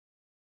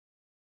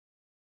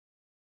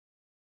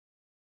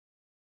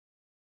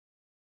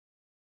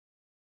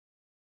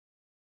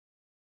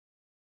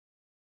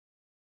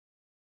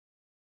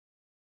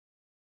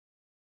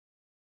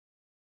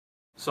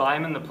So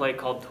I'm in the play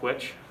called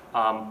Twitch.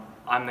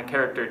 I'm the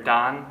character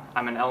Don.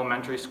 I'm an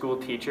elementary school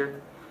teacher,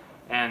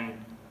 and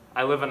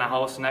I live in a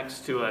house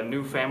next to a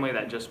new family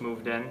that just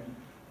moved in,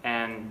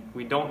 and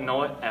we don't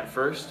know it at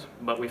first,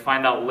 but we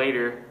find out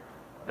later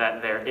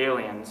that they're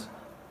aliens,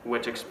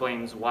 which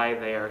explains why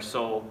they are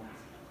so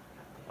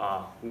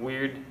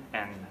weird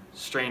and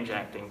strange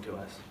acting to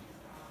us.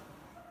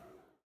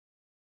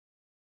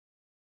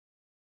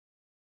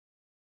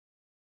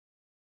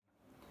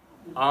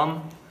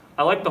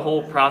 I like the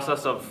whole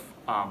process of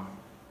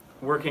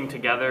working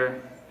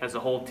together as a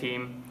whole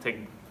team to,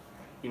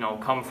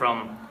 come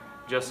from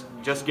just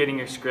getting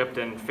your script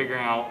and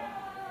figuring out,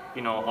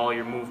 all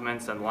your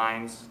movements and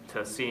lines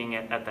to seeing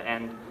it at the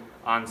end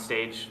on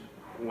stage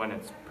when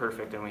it's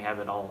perfect and we have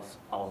it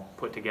all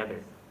put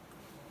together.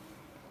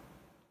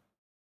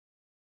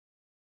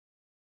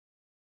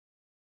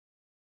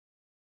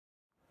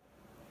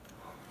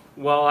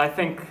 Well, I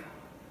think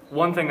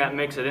one thing that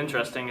makes it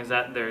interesting is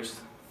that there's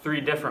 3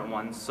 different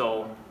ones,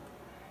 so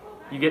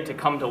you get to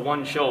come to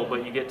one show,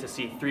 but you get to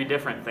see 3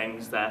 different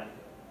things that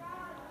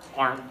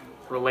aren't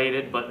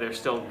related, but they're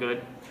still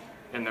good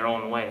in their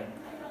own way.